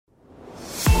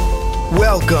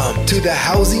Welcome to the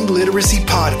Housing Literacy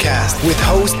Podcast with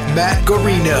host Matt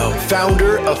Guarino,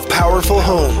 founder of Powerful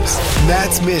Homes.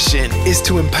 Matt's mission is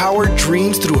to empower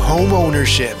dreams through home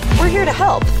ownership. We're here to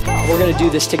help. We're going to do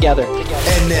this together.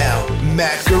 And now,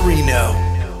 Matt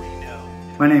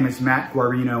Guarino. My name is Matt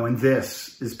Guarino, and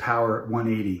this is Power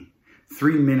 180.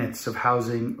 3 minutes of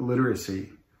housing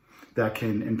literacy that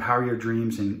can empower your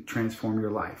dreams and transform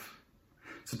your life.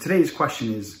 So today's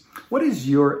question is, what is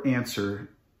your answer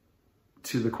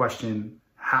to the question,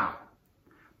 how?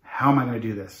 How am I going to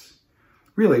do this?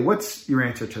 Really, what's your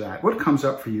answer to that? What comes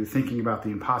up for you thinking about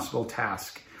the impossible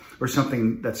task or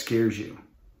something that scares you?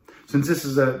 Since this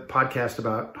is a podcast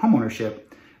about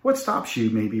homeownership, what stops you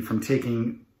maybe from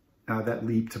taking that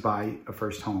leap to buy a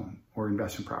first home or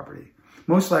investment property?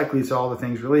 Most likely it's all the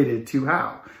things related to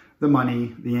how. The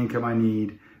money, the income I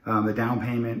need, the down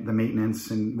payment, the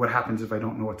maintenance, and what happens if I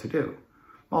don't know what to do.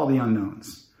 All the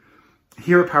unknowns.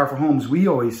 Here at Powerful Homes, we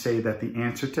always say that the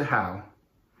answer to how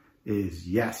is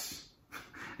yes.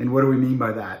 And what do we mean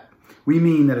by that? We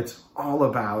mean that it's all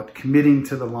about committing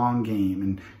to the long game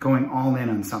and going all in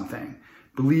on something,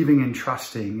 believing and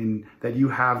trusting and that you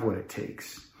have what it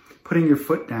takes, putting your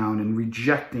foot down and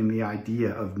rejecting the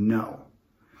idea of no.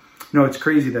 No, it's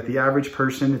crazy that the average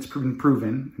person, it's been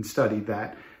proven and studied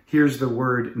that hears the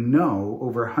word no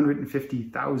over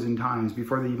 150,000 times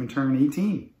before they even turn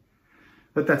 18.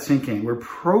 Let that sink in. We're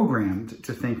programmed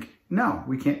to think, no,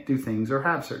 we can't do things or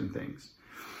have certain things.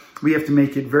 We have to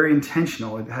make it very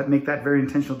intentional, make that very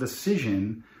intentional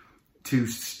decision to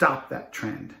stop that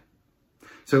trend.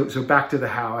 So back to the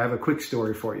how. I have a quick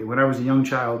story for you. When I was a young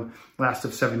child, last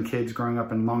of 7 kids growing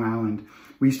up in Long Island,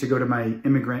 we used to go to my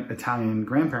immigrant Italian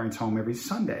grandparents' home every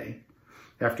Sunday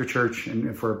after church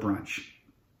and for a brunch.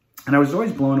 And I was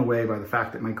always blown away by the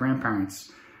fact that my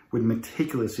grandparents would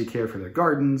meticulously care for their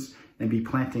gardens and be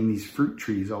planting these fruit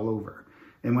trees all over.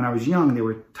 And when I was young, they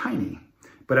were tiny.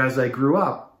 But as I grew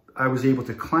up, I was able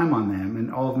to climb on them,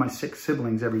 and all of my 6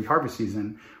 siblings every harvest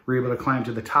season were able to climb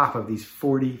to the top of these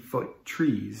 40-foot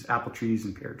trees, apple trees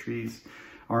and pear trees,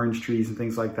 orange trees and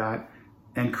things like that,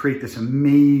 and create this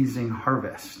amazing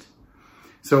harvest.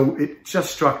 So it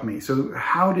just struck me. So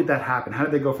how did that happen? How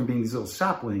did they go from being these little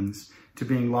saplings to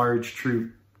being large trees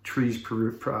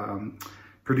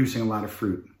producing a lot of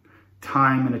fruit?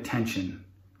 Time and attention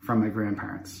from my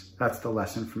grandparents. That's the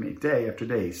lesson for me. Day after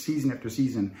day, season after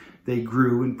season, they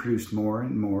grew and produced more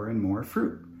and more and more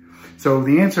fruit. So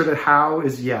the answer to how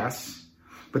is yes,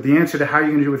 but the answer to how you're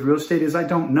going to do with real estate is I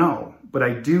don't know, but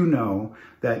I do know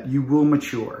that you will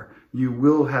mature. You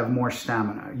will have more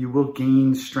stamina. You will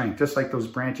gain strength. Just like those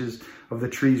branches of the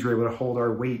trees were able to hold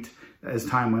our weight as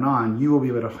time went on, you will be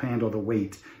able to handle the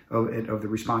weight of the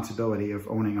responsibility of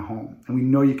owning a home. And we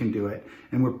know you can do it.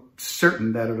 And we're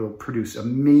certain that it'll produce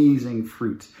amazing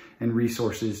fruit and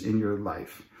resources in your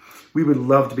life. We would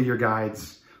love to be your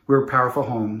guides. We're Powerful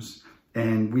Homes,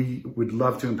 and we would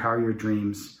love to empower your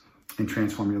dreams and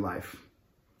transform your life.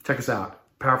 Check us out,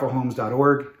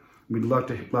 powerfulhomes.org. We'd love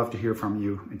to hear from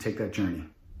you and take that journey.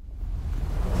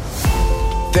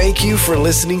 Thank you for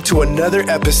listening to another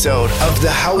episode of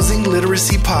the Housing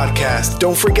Literacy Podcast.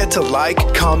 Don't forget to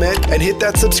like, comment, and hit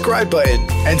that subscribe button.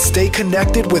 And stay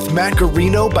connected with Matt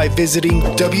Guarino by visiting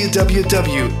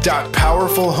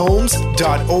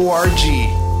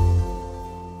www.powerfulhomes.org.